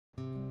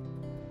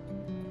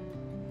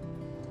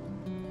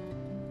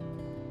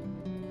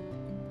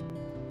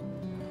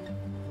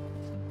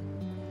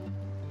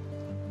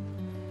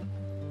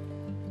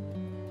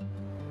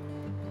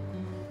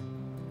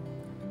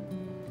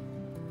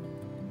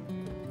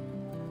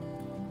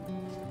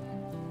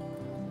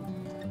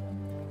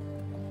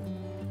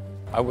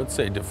I would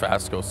say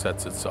Dofasco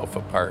sets itself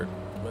apart,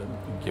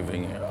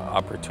 giving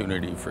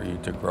opportunity for you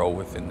to grow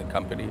within the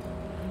company.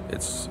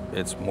 It's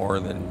more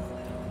than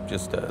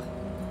just a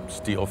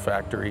steel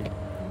factory.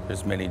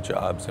 There's many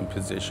jobs and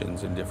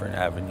positions and different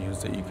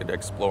avenues that you could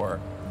explore,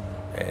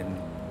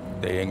 and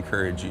they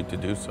encourage you to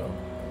do so.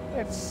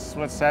 It's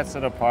what sets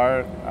it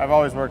apart. I've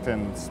always worked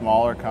in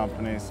smaller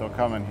companies, so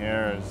coming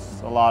here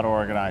is a lot of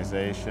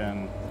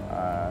organization,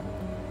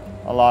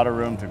 a lot of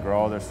room to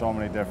grow. There's so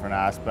many different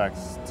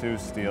aspects to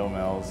steel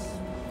mills,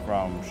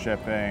 from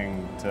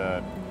shipping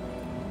to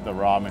the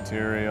raw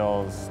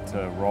materials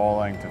to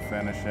rolling to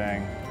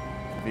finishing.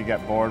 If you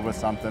get bored with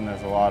something,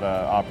 there's a lot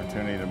of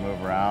opportunity to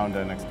move around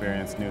and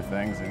experience new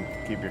things and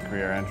keep your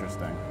career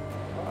interesting.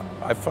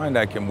 I find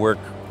I can work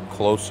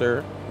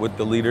closer with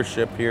the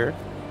leadership here.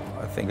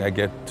 I think I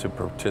get to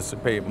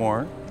participate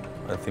more.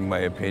 I think my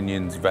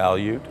opinion's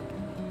valued.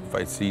 If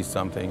I see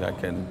something, I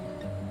can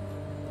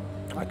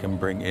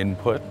bring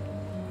input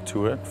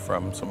to it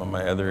from some of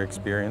my other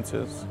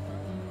experiences,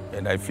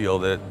 and I feel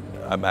that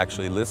I'm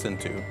actually listened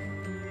to.